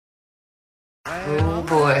Oh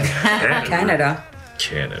boy. Canada.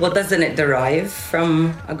 Well, doesn't it derive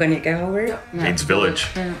from a Gunyaga word? Means village.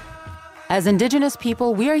 As Indigenous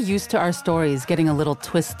people, we are used to our stories getting a little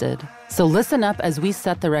twisted. So listen up as we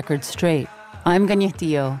set the record straight. I'm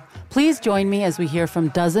Ganyetio. Please join me as we hear from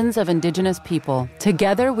dozens of Indigenous people.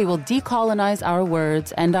 Together, we will decolonize our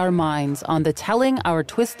words and our minds on the Telling Our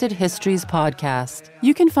Twisted Histories podcast.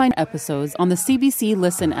 You can find episodes on the CBC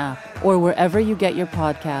Listen app or wherever you get your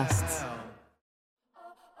podcasts.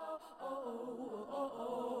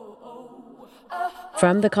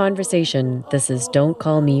 From The Conversation, this is Don't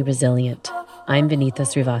Call Me Resilient. I'm Vinitha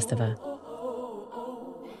Srivastava.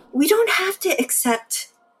 We don't have to accept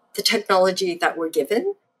the technology that we're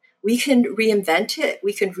given. We can reinvent it.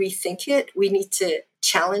 We can rethink it. We need to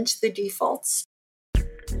challenge the defaults.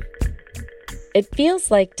 It feels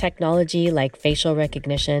like technology like facial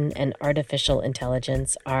recognition and artificial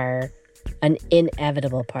intelligence are an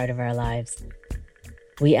inevitable part of our lives.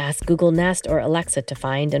 We ask Google Nest or Alexa to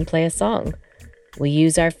find and play a song. We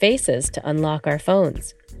use our faces to unlock our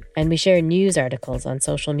phones, and we share news articles on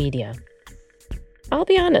social media. I'll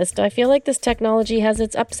be honest, I feel like this technology has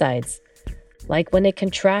its upsides, like when it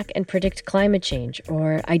can track and predict climate change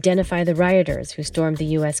or identify the rioters who stormed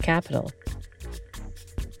the U.S. Capitol.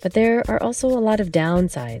 But there are also a lot of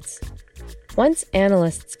downsides. Once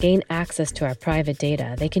analysts gain access to our private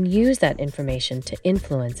data, they can use that information to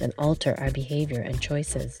influence and alter our behavior and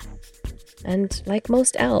choices. And like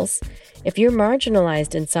most else, if you're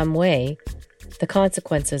marginalized in some way, the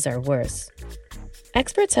consequences are worse.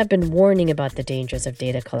 Experts have been warning about the dangers of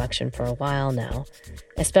data collection for a while now,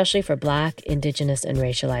 especially for Black, Indigenous, and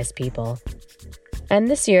racialized people. And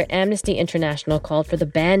this year, Amnesty International called for the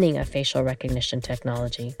banning of facial recognition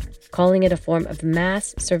technology, calling it a form of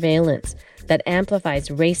mass surveillance that amplifies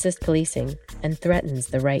racist policing and threatens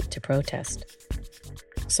the right to protest.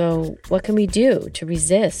 So, what can we do to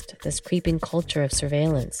resist this creeping culture of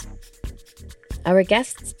surveillance? Our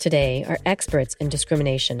guests today are experts in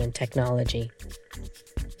discrimination and technology.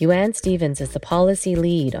 Yuan Stevens is the policy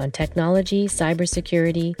lead on technology,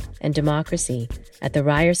 cybersecurity, and democracy at the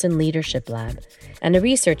Ryerson Leadership Lab and a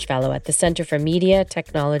research fellow at the Center for Media,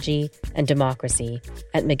 Technology, and Democracy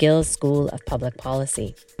at McGill's School of Public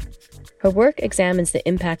Policy. Her work examines the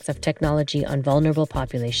impacts of technology on vulnerable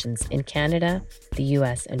populations in Canada, the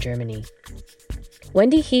US, and Germany.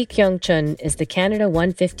 Wendy Hee Kyung-chun is the Canada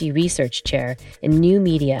 150 Research Chair in New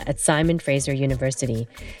Media at Simon Fraser University,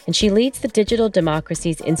 and she leads the Digital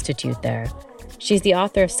Democracies Institute there. She's the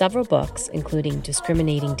author of several books, including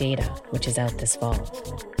Discriminating Data, which is out this fall.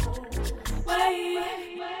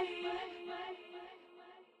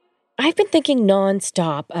 I've been thinking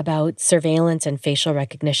nonstop about surveillance and facial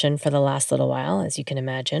recognition for the last little while, as you can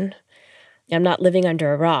imagine. I'm not living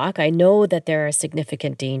under a rock. I know that there are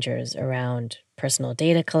significant dangers around personal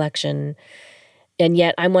data collection, and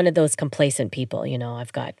yet I'm one of those complacent people. You know,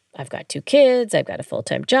 I've got 2 kids, I've got a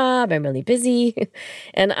full-time job, I'm really busy,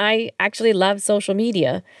 and I actually love social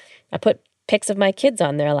media. I put pics of my kids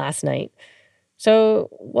on there last night. So,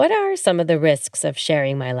 what are some of the risks of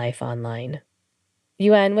sharing my life online?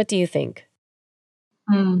 Yuan, what do you think?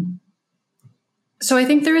 So I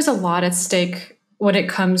think there is a lot at stake when it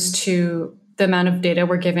comes to the amount of data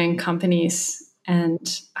we're giving companies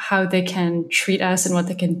and how they can treat us and what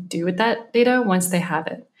they can do with that data once they have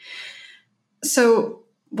it. So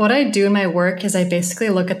what I do in my work is I basically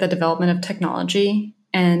look at the development of technology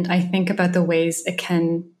and I think about the ways it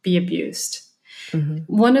can be abused. Mm-hmm.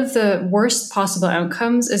 One of the worst possible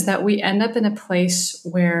outcomes is that we end up in a place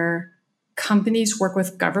where companies work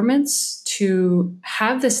with governments to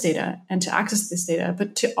have this data and to access this data,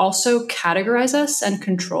 but to also categorize us and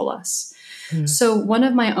control us. Mm. So one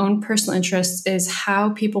of my own personal interests is how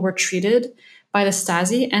people were treated by the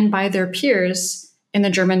Stasi and by their peers in the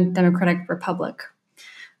German Democratic Republic.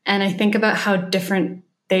 And I think about how different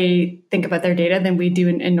they think about their data than we do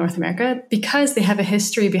in North America because they have a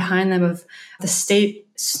history behind them of the state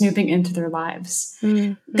snooping into their lives.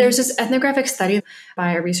 Mm-hmm. There's this ethnographic study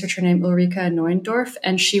by a researcher named Ulrike Neuendorf,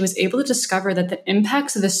 and she was able to discover that the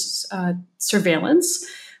impacts of this surveillance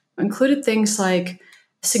included things like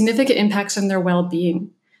significant impacts on their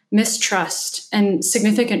well-being, mistrust, and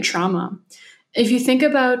significant trauma. If you think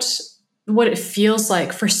about what it feels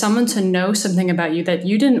like for someone to know something about you that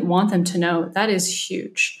you didn't want them to know, that is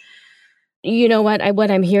huge. You know what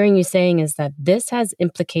I'm hearing you saying is that this has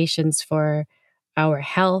implications for our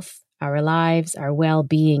health, our lives, our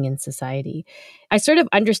well-being in society. I sort of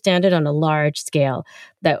understand it on a large scale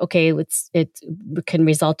that, okay, it can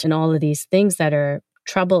result in all of these things that are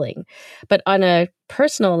troubling. But on a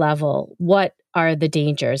personal level, what are the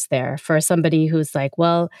dangers there for somebody who's like,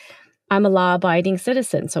 well, I'm a law-abiding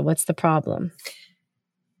citizen, so what's the problem?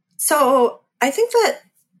 So I think that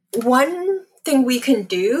one thing we can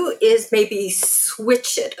do is maybe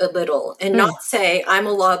switch it a little and not say, I'm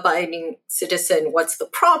a law-abiding citizen, what's the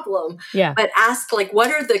problem? Yeah. But ask, like,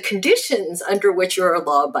 what are the conditions under which you're a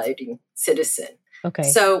law-abiding citizen? Okay.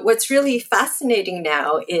 So what's really fascinating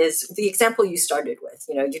now is the example you started with.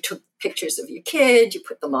 You know, you took pictures of your kid, you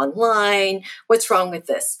put them online. What's wrong with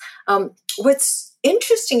this? What's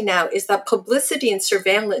interesting now is that publicity and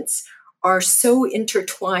surveillance are so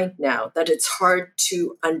intertwined now that it's hard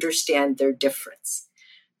to understand their difference.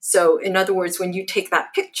 So in other words, when you take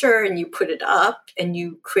that picture and you put it up and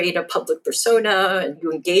you create a public persona and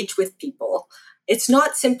you engage with people, it's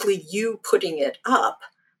not simply you putting it up,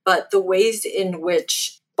 but the ways in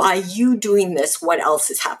which by you doing this, what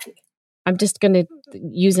else is happening? I'm just going to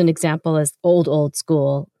use an example as old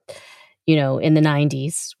school. You know, in the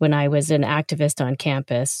 90s, when I was an activist on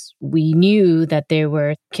campus, we knew that there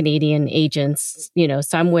were Canadian agents, you know,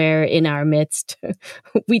 somewhere in our midst.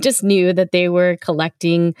 We just knew that they were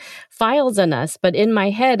collecting files on us. But in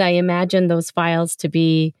my head, I imagined those files to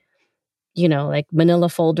be, you know, like manila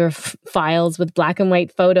folder files with black and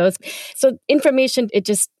white photos. So information, it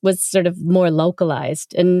just was sort of more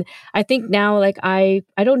localized. And I think now, like, I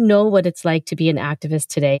don't know what it's like to be an activist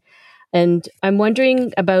today. And I'm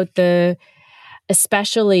wondering about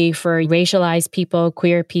especially for racialized people,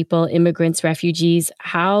 queer people, immigrants, refugees,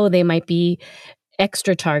 how they might be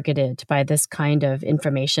extra targeted by this kind of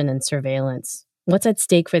information and surveillance. What's at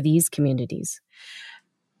stake for these communities?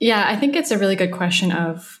 Yeah, I think it's a really good question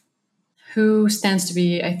of who stands to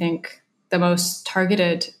be, I think, the most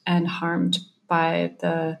targeted and harmed by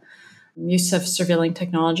the use of surveilling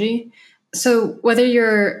technology. So whether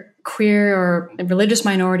you're queer or a religious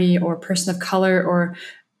minority or person of color, or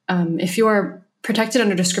if you are protected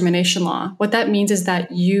under discrimination law, what that means is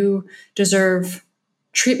that you deserve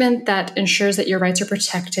treatment that ensures that your rights are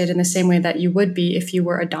protected in the same way that you would be if you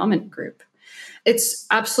were a dominant group. It's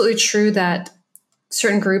absolutely true that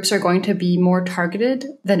certain groups are going to be more targeted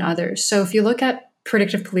than others. So if you look at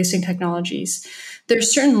predictive policing technologies,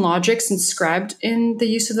 there's certain logics inscribed in the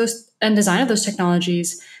use of those and design of those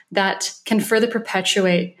technologies that can further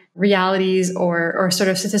perpetuate realities or sort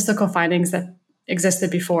of statistical findings that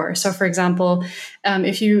existed before. So for example,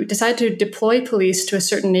 if you decide to deploy police to a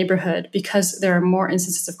certain neighborhood because there are more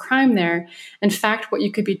instances of crime there, in fact, what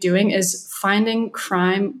you could be doing is finding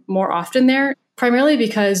crime more often there, primarily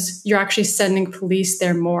because you're actually sending police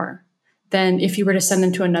there more than if you were to send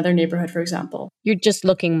them to another neighborhood, for example. You're just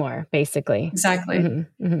looking more, basically. Exactly.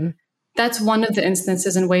 Mm-hmm. Mm-hmm. That's one of the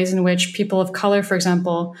instances and ways in which people of color, for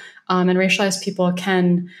example, and racialized people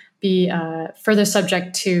can be further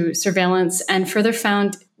subject to surveillance and further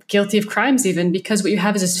found guilty of crimes even, because what you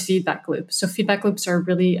have is this feedback loop. So feedback loops are a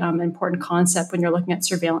really important concept when you're looking at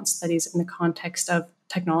surveillance studies in the context of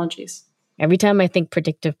technologies. Every time I think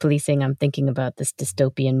predictive policing, I'm thinking about this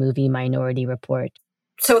dystopian movie, Minority Report.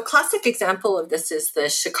 So a classic example of this is the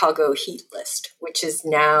Chicago heat list, which is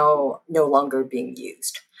now no longer being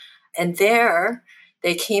used. And there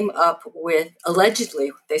they came up with,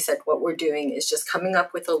 allegedly, they said what we're doing is just coming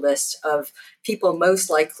up with a list of people most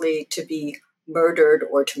likely to be murdered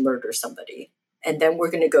or to murder somebody. And then we're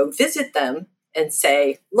going to go visit them and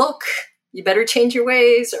say, look, you better change your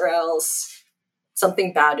ways or else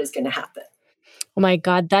something bad is going to happen. Oh my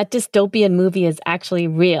God, that dystopian movie is actually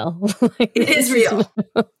real. It is real.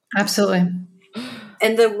 Absolutely.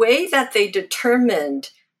 And the way that they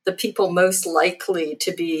determined the people most likely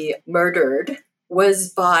to be murdered was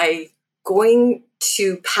by going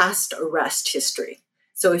to past arrest history.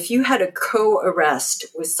 So if you had a co-arrest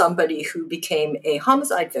with somebody who became a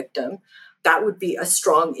homicide victim, that would be a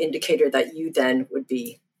strong indicator that you then would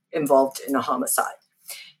be involved in a homicide.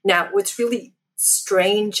 Now, what's really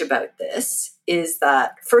strange about this is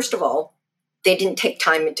that, first of all, they didn't take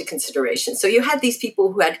time into consideration. So you had these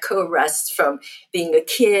people who had co-arrests from being a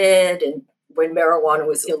kid and when marijuana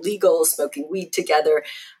was illegal, smoking weed together,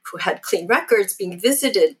 who had clean records, being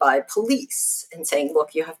visited by police and saying,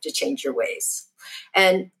 look, you have to change your ways.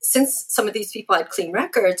 And since some of these people had clean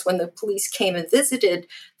records, when the police came and visited,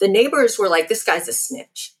 the neighbors were like, this guy's a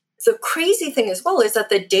snitch. The crazy thing as well is that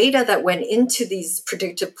the data that went into these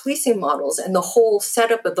predictive policing models and the whole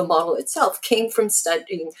setup of the model itself came from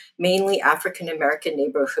studying mainly African-American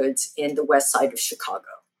neighborhoods in the west side of Chicago.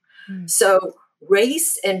 So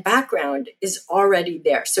race and background is already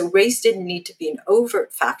there. So race didn't need to be an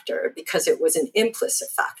overt factor because it was an implicit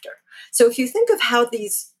factor. So if you think of how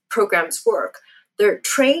these programs work, they're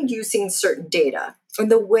trained using certain data. And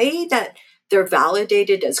the way that they're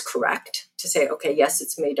validated as correct to say, okay, yes,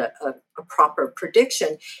 it's made a proper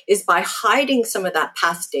prediction, is by hiding some of that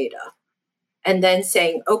past data and then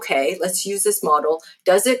saying, okay, let's use this model.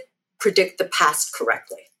 Does it predict the past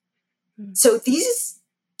correctly? So these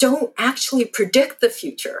don't actually predict the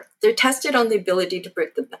future. They're tested on the ability to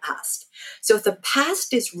predict the past. So if the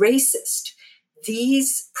past is racist,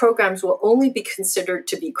 these programs will only be considered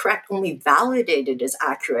to be correct, only validated as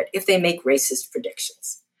accurate if they make racist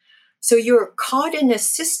predictions. So you're caught in a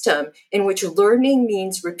system in which learning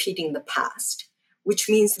means repeating the past, which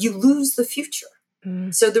means you lose the future.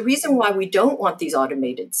 So the reason why we don't want these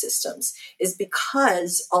automated systems is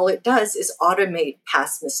because all it does is automate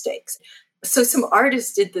past mistakes. So some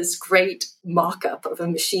artists did this great mock-up of a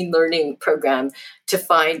machine learning program to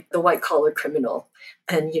find the white-collar criminal.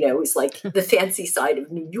 And, it was like the fancy side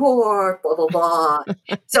of New York, blah, blah, blah.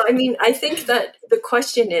 So, I think that the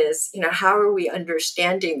question is, how are we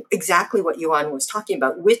understanding exactly what Yuan was talking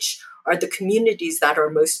about? Which are the communities that are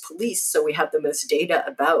most policed, so we have the most data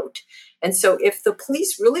about? And so if the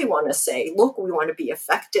police really want to say, look, we want to be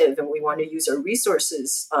effective and we want to use our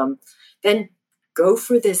resources, then go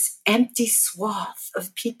for this empty swath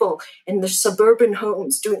of people in the suburban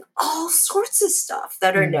homes doing all sorts of stuff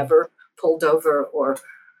that are never pulled over or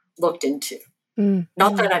looked into.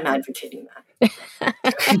 Not that I'm advocating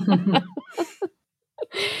that.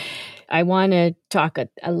 I want to talk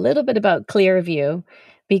a little bit about Clearview,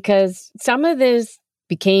 because some of this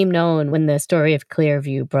became known when the story of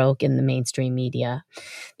Clearview broke in the mainstream media.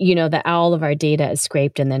 That all of our data is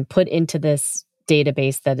scraped and then put into this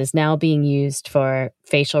database that is now being used for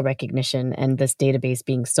facial recognition, and this database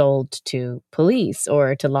being sold to police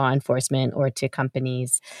or to law enforcement or to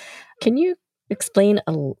companies. Can you explain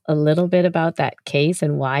a little bit about that case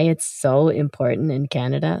and why it's so important in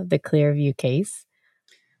Canada, the Clearview case?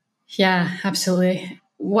 Yeah, absolutely.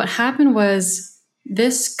 What happened was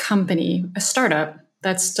this company, a startup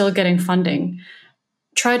that's still getting funding,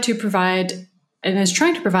 tried to provide and is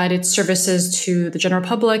trying to provide its services to the general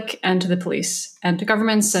public and to the police and to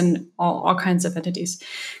governments and all kinds of entities.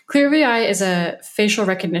 Clearview is a facial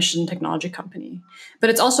recognition technology company, but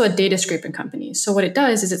it's also a data scraping company. So what it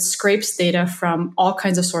does is it scrapes data from all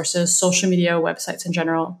kinds of sources, social media, websites in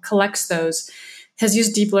general, collects those, has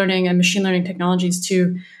used deep learning and machine learning technologies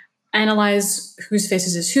to analyze whose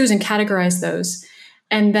faces is whose and categorize those.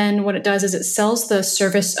 And then what it does is it sells the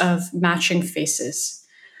service of matching faces.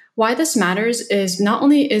 Why this matters is not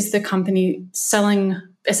only is the company selling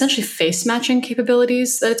essentially face matching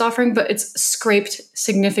capabilities that it's offering, but it's scraped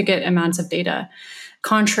significant amounts of data,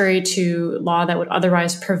 contrary to law that would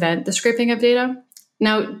otherwise prevent the scraping of data.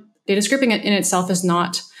 Now, data scraping in itself is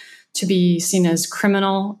not to be seen as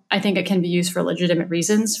criminal. I think it can be used for legitimate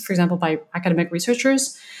reasons, for example, by academic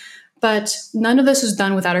researchers. But none of this was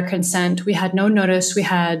done without our consent. We had no notice. We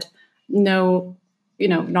had no,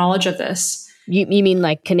 knowledge of this. You mean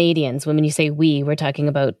like Canadians? When you say we're talking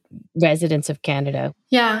about residents of Canada.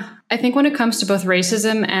 Yeah. I think when it comes to both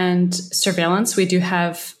racism and surveillance, we do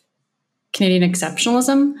have Canadian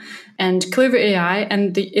exceptionalism. And Clearview AI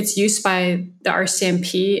and its use by the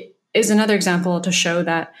RCMP is another example to show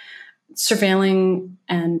that surveilling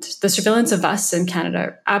and the surveillance of us in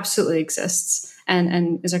Canada absolutely exists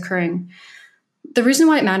and is occurring. The reason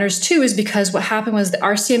why it matters too is because what happened was the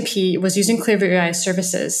RCMP was using Clearview AI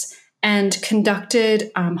services and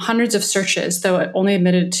conducted hundreds of searches, though it only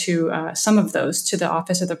admitted to some of those to the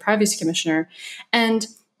Office of the Privacy Commissioner. And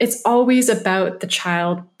it's always about the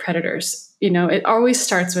child predators. It always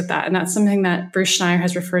starts with that. And that's something that Bruce Schneier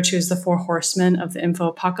has referred to as the 4 horsemen of the info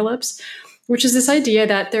apocalypse, which is this idea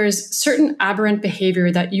that there is certain aberrant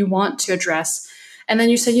behavior that you want to address. And then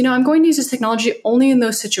you say, I'm going to use this technology only in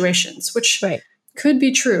those situations, which could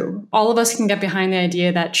be true. All of us can get behind the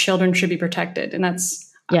idea that children should be protected. And that's,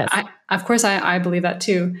 yes. I believe that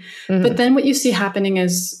too. Mm-hmm. But then what you see happening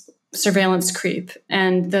is surveillance creep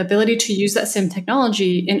and the ability to use that same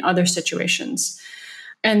technology in other situations.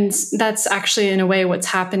 And that's actually, in a way, what's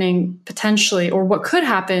happening potentially, or what could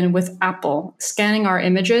happen with Apple scanning our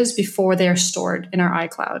images before they are stored in our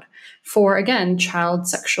iCloud for, again, child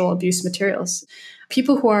sexual abuse materials.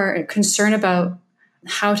 People who are concerned about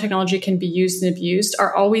how technology can be used and abused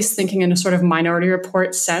are always thinking in a sort of Minority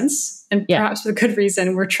Report sense. And perhaps for good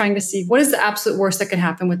reason, we're trying to see what is the absolute worst that can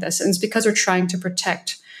happen with this. And it's because we're trying to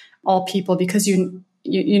protect all people, because you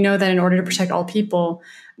know that in order to protect all people,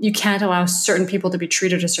 you can't allow certain people to be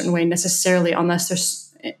treated a certain way necessarily unless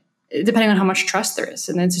there's, depending on how much trust there is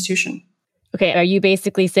in the institution. Okay, are you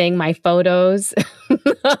basically saying my photos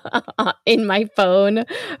in my phone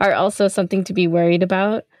are also something to be worried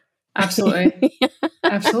about? Absolutely.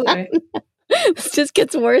 Absolutely. This just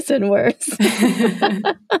gets worse and worse.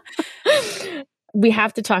 We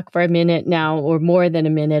have to talk for a minute now, or more than a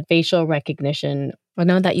minute, facial recognition. I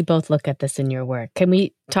know that you both look at this in your work. Can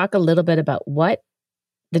we talk a little bit about what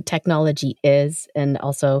the technology is and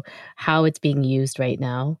also how it's being used right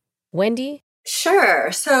now? Wendy?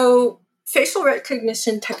 Sure. So facial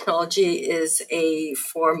recognition technology is a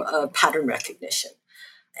form of pattern recognition.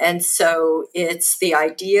 And so it's the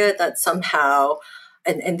idea that somehow,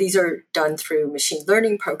 and these are done through machine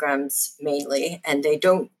learning programs mainly, and they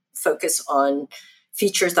don't focus on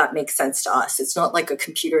features that make sense to us. It's not like a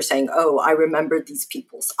computer saying, oh, I remember these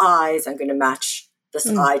people's eyes, I'm going to match this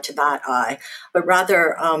eye to that eye, but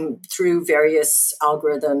rather through various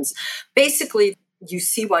algorithms. Basically, you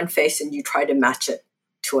see one face and you try to match it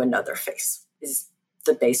to another face is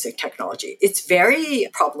the basic technology. It's very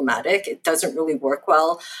problematic. It doesn't really work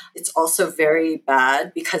well. It's also very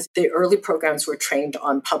bad because the early programs were trained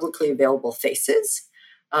on publicly available faces.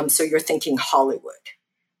 So you're thinking Hollywood.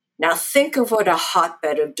 Now think of what a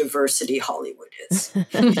hotbed of diversity Hollywood is.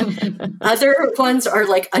 Other ones are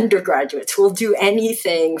like undergraduates who will do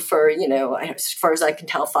anything for, as far as I can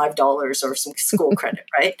tell, $5 or some school credit,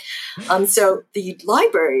 right? So the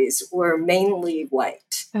libraries were mainly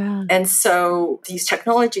white. And so these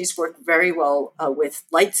technologies work very well with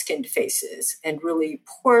light-skinned faces and really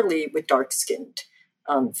poorly with dark-skinned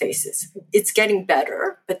faces. It's getting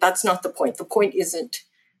better, but that's not the point. The point isn't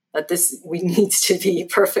that we needs to be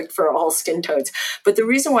perfect for all skin tones. But the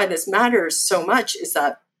reason why this matters so much is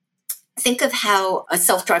that think of how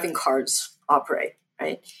self-driving cars operate,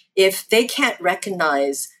 right? If they can't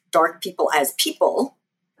recognize dark people as people,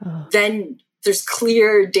 then there's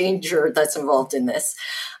clear danger that's involved in this.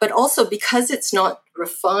 But also because it's not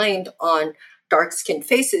refined on dark-skinned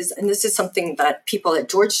faces, and this is something that people at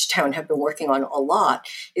Georgetown have been working on a lot,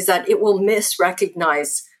 is that it will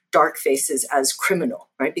misrecognize dark faces as criminal,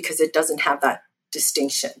 right? Because it doesn't have that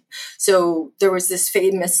distinction. So there was this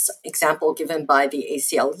famous example given by the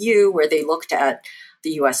ACLU where they looked at the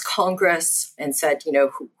US Congress and said,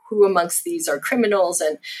 who amongst these are criminals?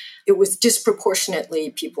 And it was disproportionately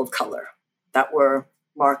people of color that were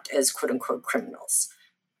marked as quote unquote criminals.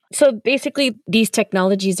 So basically, these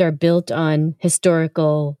technologies are built on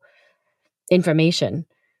historical information,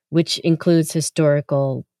 which includes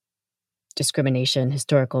historical discrimination,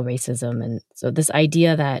 historical racism. And so this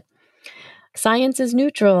idea that science is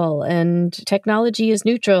neutral and technology is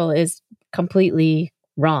neutral is completely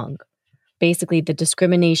wrong. Basically, the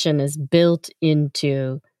discrimination is built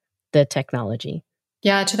into the technology.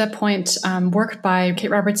 Yeah, to that point, work by Kate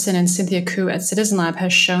Robertson and Cynthia Koo at Citizen Lab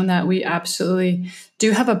has shown that we absolutely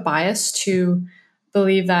do have a bias to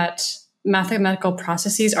believe that mathematical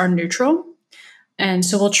processes are neutral. And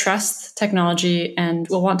so we'll trust technology and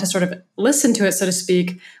we'll want to sort of listen to it, so to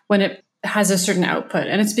speak, when it has a certain output.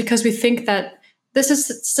 And it's because we think that this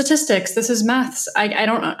is statistics, this is maths. I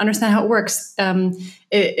don't understand how it works.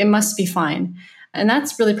 It must be fine. And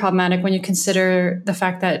that's really problematic when you consider the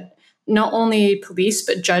fact that not only police,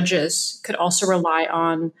 but judges could also rely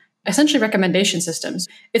on essentially recommendation systems.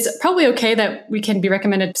 It's probably okay that we can be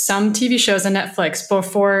recommended some TV shows on Netflix, but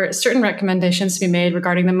for certain recommendations to be made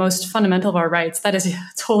regarding the most fundamental of our rights, that is a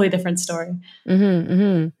totally different story.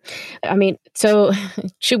 I mean, so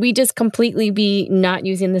should we just completely be not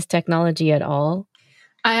using this technology at all?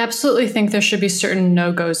 I absolutely think there should be certain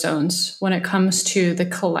no-go zones when it comes to the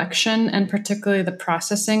collection and particularly the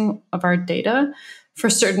processing of our data for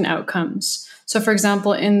certain outcomes. So for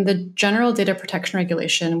example, in the General Data Protection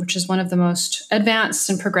Regulation, which is one of the most advanced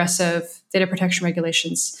and progressive data protection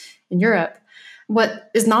regulations in Europe, what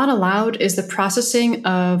is not allowed is the processing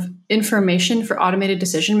of information for automated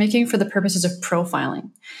decision-making for the purposes of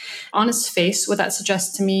profiling. On its face, what that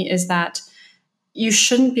suggests to me is that you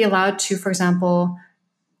shouldn't be allowed to, for example,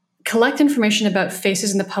 collect information about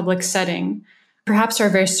faces in the public setting. Perhaps there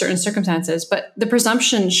are very certain circumstances, but the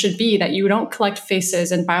presumption should be that you don't collect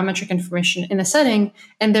faces and biometric information in a setting,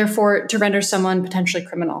 and therefore to render someone potentially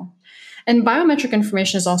criminal. And biometric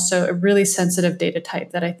information is also a really sensitive data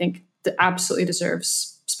type that I think that absolutely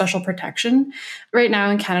deserves special protection. Right now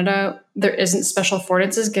in Canada, there isn't special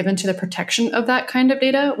affordances given to the protection of that kind of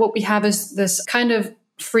data. What we have is this kind of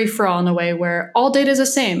free-for-all in a way where all data is the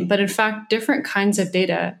same, but in fact, different kinds of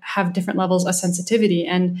data have different levels of sensitivity.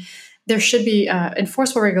 And there should be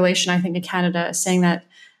enforceable regulation, I think, in Canada saying that,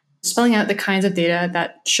 spelling out the kinds of data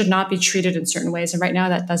that should not be treated in certain ways. And right now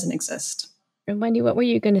that doesn't exist. And Wendy, what were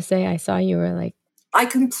you going to say? I saw you were like... I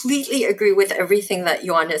completely agree with everything that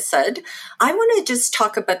Joanna said. I want to just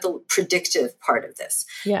talk about the predictive part of this.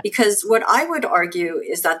 Yeah. Because what I would argue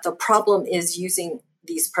is that the problem is using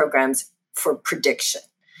these programs for prediction.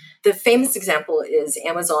 The famous example is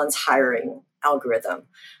Amazon's hiring algorithm,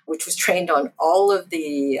 which was trained on all of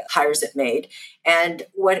the hires it made. And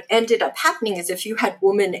what ended up happening is if you had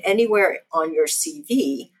woman anywhere on your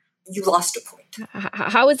CV, you lost a point.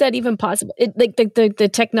 How is that even possible? The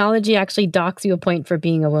technology actually docks you a point for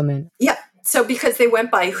being a woman. Yeah. So because they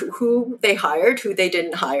went by who they hired, who they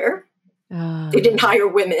didn't hire. They didn't hire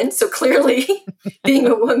women. So clearly being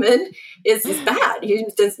a woman is bad.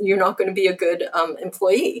 You're not going to be a good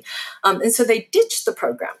employee. And so they ditched the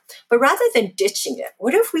program. But rather than ditching it,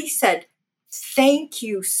 what if we said, thank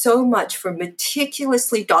you so much for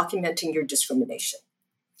meticulously documenting your discrimination?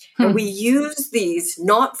 And we use these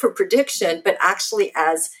not for prediction, but actually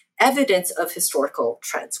as evidence of historical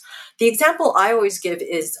trends. The example I always give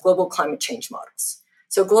is global climate change models.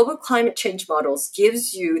 So global climate change models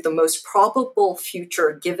gives you the most probable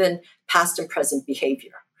future given past and present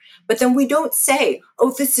behavior. But then we don't say,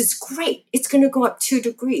 oh, this is great. It's going to go up 2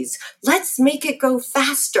 degrees. Let's make it go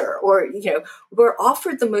faster. Or, we're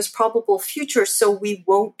offered the most probable future, so we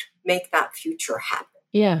won't make that future happen.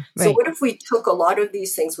 Yeah. Right. So what if we took a lot of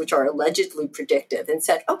these things which are allegedly predictive and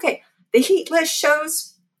said, okay, the heat list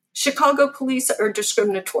shows Chicago police are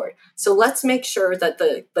discriminatory. So let's make sure that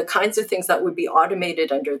the kinds of things that would be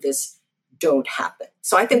automated under this don't happen.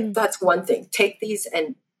 So I think that's one thing. Take these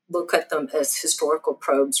and look at them as historical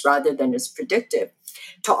probes rather than as predictive.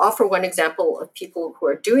 To offer one example of people who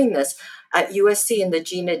are doing this, at USC in the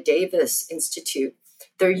Gina Davis Institute,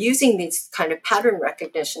 they're using these kind of pattern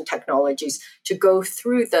recognition technologies to go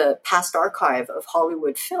through the past archive of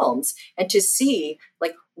Hollywood films and to see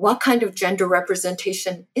what kind of gender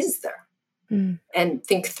representation is there and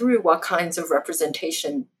think through what kinds of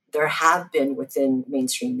representation there have been within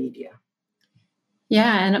mainstream media.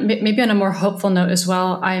 Yeah, and maybe on a more hopeful note as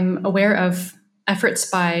well, I'm aware of efforts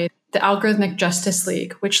by the Algorithmic Justice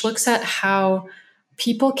League, which looks at how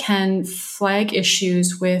people can flag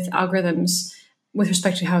issues with algorithms with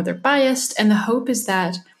respect to how they're biased. And the hope is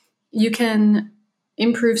that you can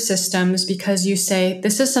improve systems because you say,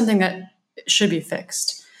 this is something that should be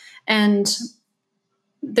fixed. And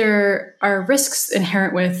there are risks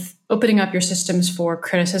inherent with opening up your systems for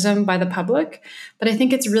criticism by the public. But I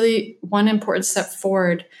think it's really one important step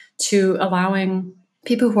forward to allowing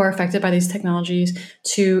people who are affected by these technologies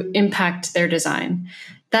to impact their design.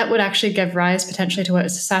 That would actually give rise potentially to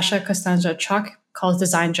what Sasha Costanza-Chock calls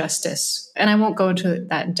design justice. And I won't go into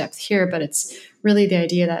that in depth here, but it's really the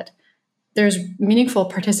idea that there's meaningful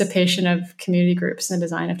participation of community groups in the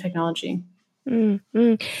design of technology.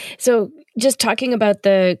 Mm-hmm. So just talking about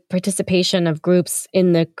the participation of groups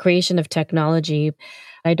in the creation of technology,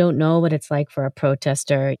 I don't know what it's like for a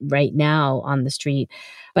protester right now on the street,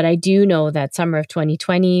 but I do know that summer of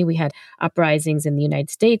 2020, we had uprisings in the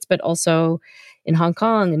United States, but also in Hong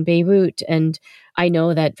Kong and Beirut. And I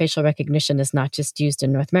know that facial recognition is not just used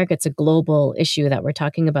in North America. It's a global issue that we're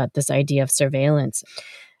talking about, this idea of surveillance.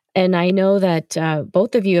 And I know that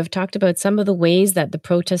both of you have talked about some of the ways that the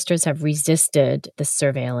protesters have resisted the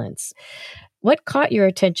surveillance. What caught your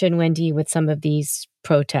attention, Wendy, with some of these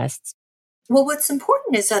protests? Well, what's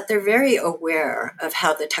important is that they're very aware of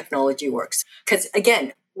how the technology works. Because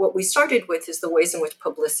again, what we started with is the ways in which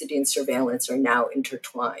publicity and surveillance are now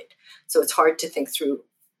intertwined. So it's hard to think through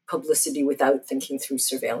publicity without thinking through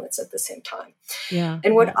surveillance at the same time. Yeah.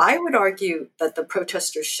 And what I would argue that the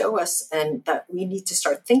protesters show us and that we need to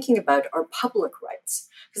start thinking about are public rights.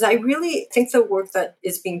 Because I really think the work that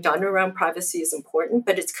is being done around privacy is important,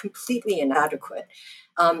 but it's completely inadequate.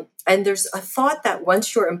 And there's a thought that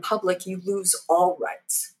once you're in public, you lose all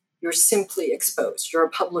rights. You're simply exposed. You're a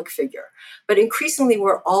public figure. But increasingly,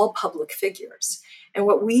 we're all public figures. And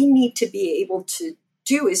what we need to be able to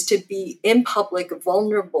do is to be in public,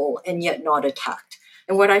 vulnerable, and yet not attacked.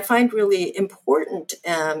 And what I find really important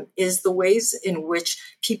is the ways in which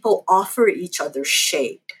people offer each other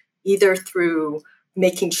shade, either through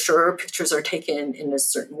making sure pictures are taken in a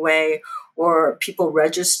certain way, or people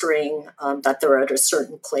registering that they're at a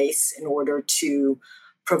certain place in order to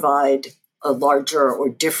provide a larger or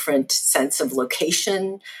different sense of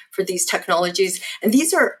location for these technologies. And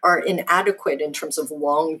these are inadequate in terms of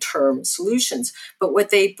long-term solutions. But what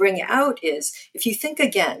they bring out is, if you think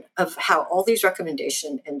again of how all these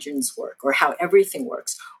recommendation engines work or how everything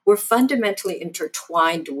works, we're fundamentally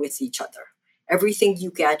intertwined with each other. Everything you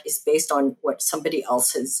get is based on what somebody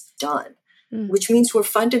else has done, which means we're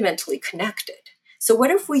fundamentally connected. So what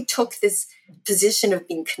if we took this position of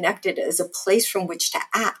being connected as a place from which to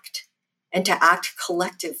act, and to act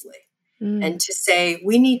collectively, and to say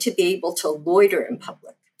we need to be able to loiter in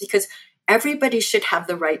public, because everybody should have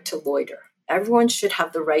the right to loiter. Everyone should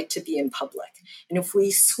have the right to be in public. And if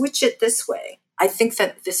we switch it this way, I think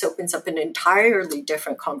that this opens up an entirely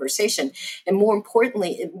different conversation. And more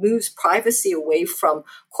importantly, it moves privacy away from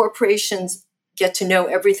corporations get to know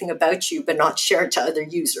everything about you, but not share it to other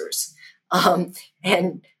users.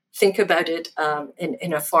 And think about it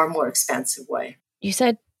in a far more expansive way. You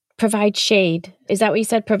said provide shade. Is that what you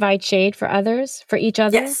said? Provide shade for others, for each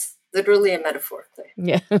other? Yes, literally and metaphorically.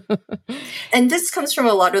 Yeah. And this comes from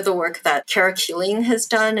a lot of the work that Kara Keeling has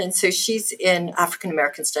done. And so she's in African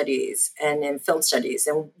American studies and in film studies.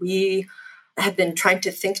 And we have been trying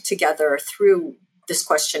to think together through this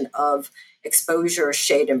question of exposure,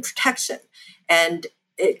 shade, and protection. And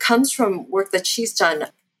it comes from work that she's done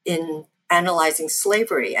in analyzing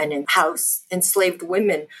slavery and in how enslaved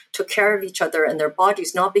women took care of each other and their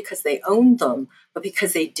bodies, not because they owned them, but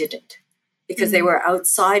because they didn't, because they were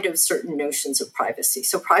outside of certain notions of privacy.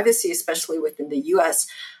 So privacy, especially within the US,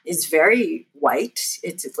 is very white.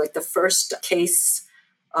 It's like the first case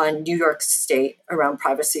on New York State around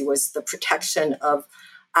privacy was the protection of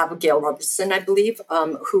Abigail Robertson, I believe,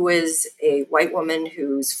 who is a white woman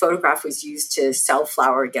whose photograph was used to sell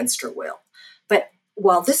flour against her will. But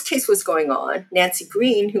while this case was going on, Nancy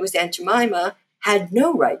Green, who was Aunt Jemima, had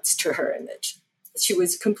no rights to her image. She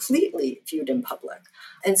was completely viewed in public.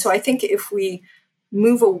 And so I think if we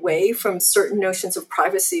move away from certain notions of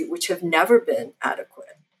privacy, which have never been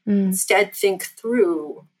adequate, instead think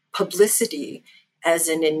through publicity as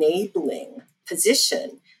an enabling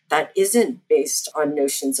position that isn't based on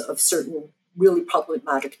notions of certain really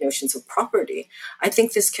problematic notions of property, I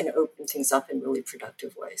think this can open things up in really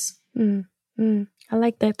productive ways. I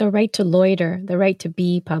like that. The right to loiter, the right to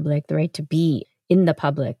be public, the right to be in the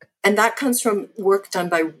public. And that comes from work done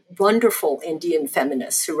by wonderful Indian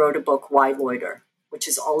feminists who wrote a book, Why Loiter?, which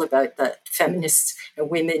is all about that feminists and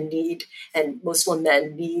women need, and Muslim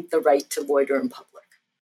men need the right to loiter in public.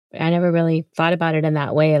 I never really thought about it in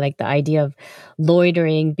that way, like the idea of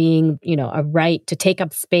loitering being, a right to take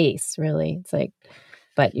up space, really. It's like,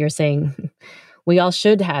 but you're saying we all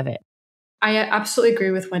should have it. I absolutely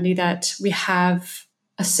agree with Wendy that we have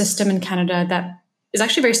a system in Canada that is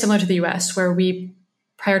actually very similar to the US, where we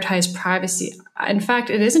prioritize privacy. In fact,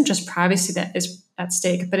 it isn't just privacy that is at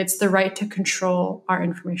stake, but it's the right to control our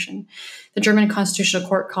information. The German Constitutional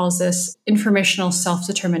Court calls this informational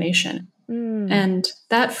self-determination. And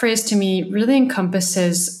that phrase to me really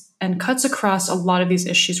encompasses and cuts across a lot of these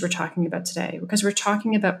issues we're talking about today, because we're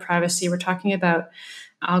talking about privacy, we're talking about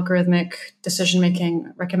algorithmic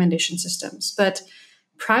decision-making recommendation systems. But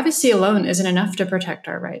privacy alone isn't enough to protect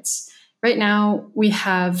our rights. Right now, we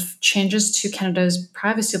have changes to Canada's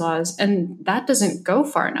privacy laws, and that doesn't go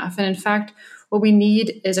far enough. And in fact, what we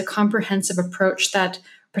need is a comprehensive approach that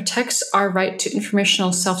protects our right to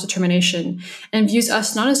informational self-determination and views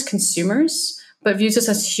us not as consumers, but views us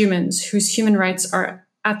as humans whose human rights are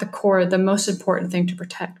at the core the most important thing to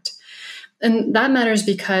protect. And that matters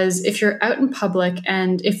because if you're out in public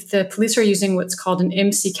and if the police are using what's called an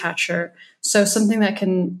IMSI catcher, so something that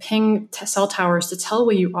can ping cell towers to tell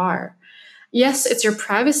where you are, yes, it's your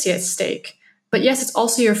privacy at stake, but yes, it's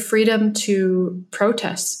also your freedom to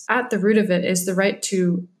protest. At the root of it is the right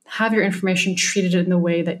to have your information treated in the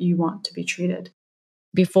way that you want to be treated.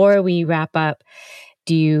 Before we wrap up,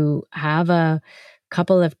 do you have a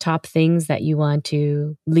couple of top things that you want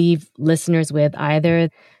to leave listeners with, either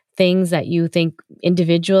things that you think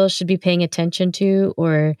individuals should be paying attention to,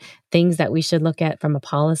 or things that we should look at from a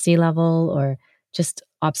policy level, or just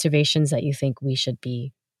observations that you think we should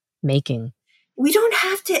be making? We don't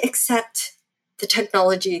have to accept the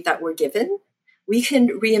technology that we're given. We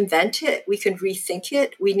can reinvent it. We can rethink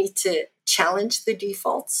it. We need to challenge the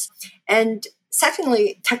defaults. And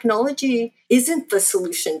secondly, technology isn't the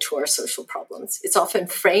solution to our social problems. It's often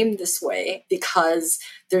framed this way because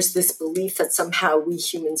there's this belief that somehow we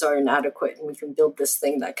humans are inadequate and we can build this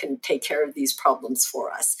thing that can take care of these problems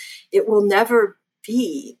for us. It will never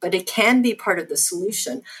be, but it can be part of the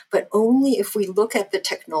solution, but only if we look at the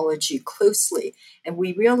technology closely and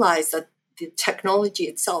we realize that the technology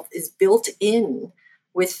itself is built in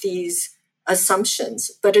with these assumptions,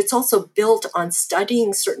 but it's also built on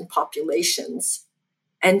studying certain populations.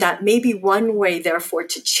 And that maybe one way, therefore,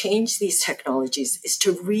 to change these technologies is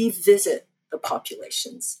to revisit the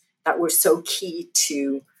populations that were so key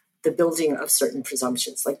to the building of certain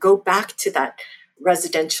presumptions. Like go back to that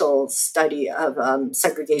residential study of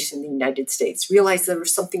segregation in the United States, realize there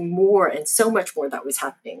was something more and so much more that was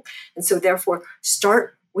happening. And so therefore,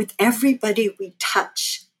 start with everybody we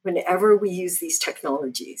touch whenever we use these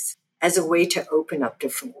technologies as a way to open up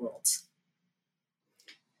different worlds.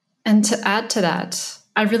 And to add to that,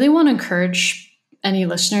 I really want to encourage any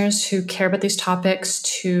listeners who care about these topics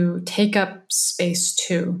to take up space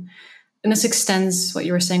too. And this extends what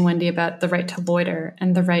you were saying, Wendy, about the right to loiter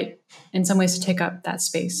and the right, in some ways, to take up that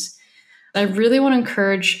space. I really want to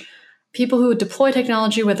encourage people who deploy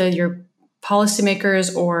technology, whether you're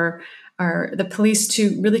policymakers or the police,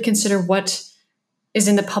 to really consider what is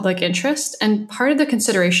in the public interest. And part of the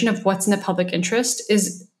consideration of what's in the public interest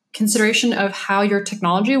is consideration of how your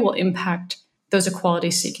technology will impact those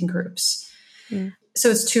equality-seeking groups. Mm. So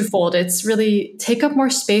it's twofold. It's really take up more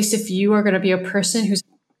space if you are going to be a person who's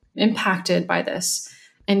impacted by this.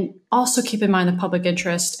 And also keep in mind the public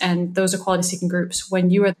interest and those equality-seeking groups when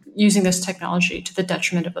you are using this technology to the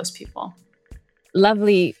detriment of those people.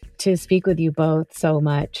 Lovely to speak with you both so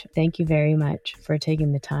much. Thank you very much for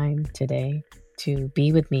taking the time today to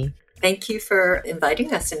be with me. Thank you for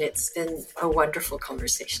inviting us, and it's been a wonderful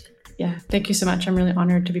conversation. Yeah, thank you so much. I'm really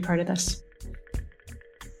honored to be part of this.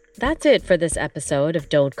 That's it for this episode of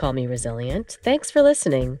Don't Call Me Resilient. Thanks for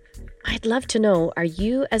listening. I'd love to know, are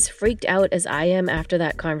you as freaked out as I am after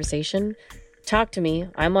that conversation? Talk to me.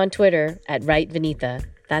 I'm on Twitter at WriteVinita.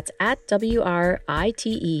 That's at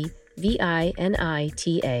WriteVinita.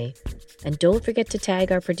 And don't forget to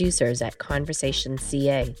tag our producers at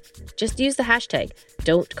ConversationCA. Just use the hashtag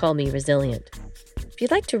Don't Call Me Resilient. If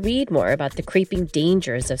you'd like to read more about the creeping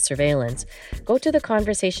dangers of surveillance, go to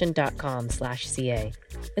theconversation.com/CA.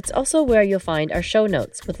 It's also where you'll find our show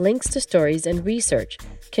notes with links to stories and research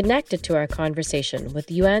connected to our conversation with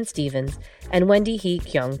Yuan Stevens and Wendy Hee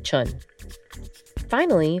Kyung Chun.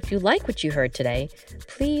 Finally, if you like what you heard today,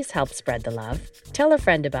 please help spread the love. Tell a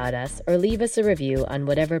friend about us or leave us a review on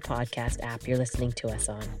whatever podcast app you're listening to us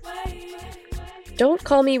on. Don't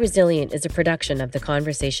Call Me Resilient is a production of The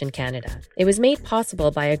Conversation Canada. It was made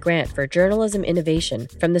possible by a grant for journalism innovation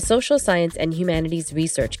from the Social Science and Humanities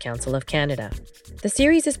Research Council of Canada. The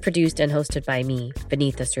series is produced and hosted by me,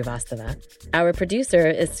 Vinita Srivastava. Our producer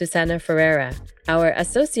is Susana Ferreira. Our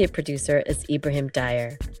associate producer is Ibrahim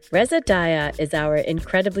Dyer. Reza Daya is our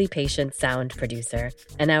incredibly patient sound producer,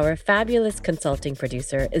 and our fabulous consulting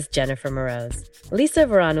producer is Jennifer Moroz. Lisa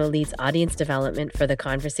Verano leads audience development for The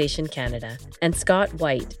Conversation Canada, and Scott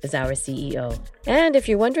White is our CEO. And if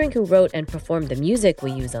you're wondering who wrote and performed the music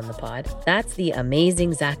we use on the pod, that's the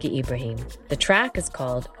amazing Zaki Ibrahim. The track is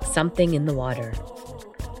called Something in the Water.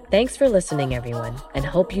 Thanks for listening, everyone, and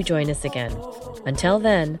hope you join us again. Until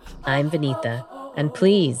then, I'm Vinita, and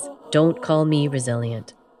please don't call me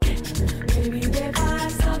resilient.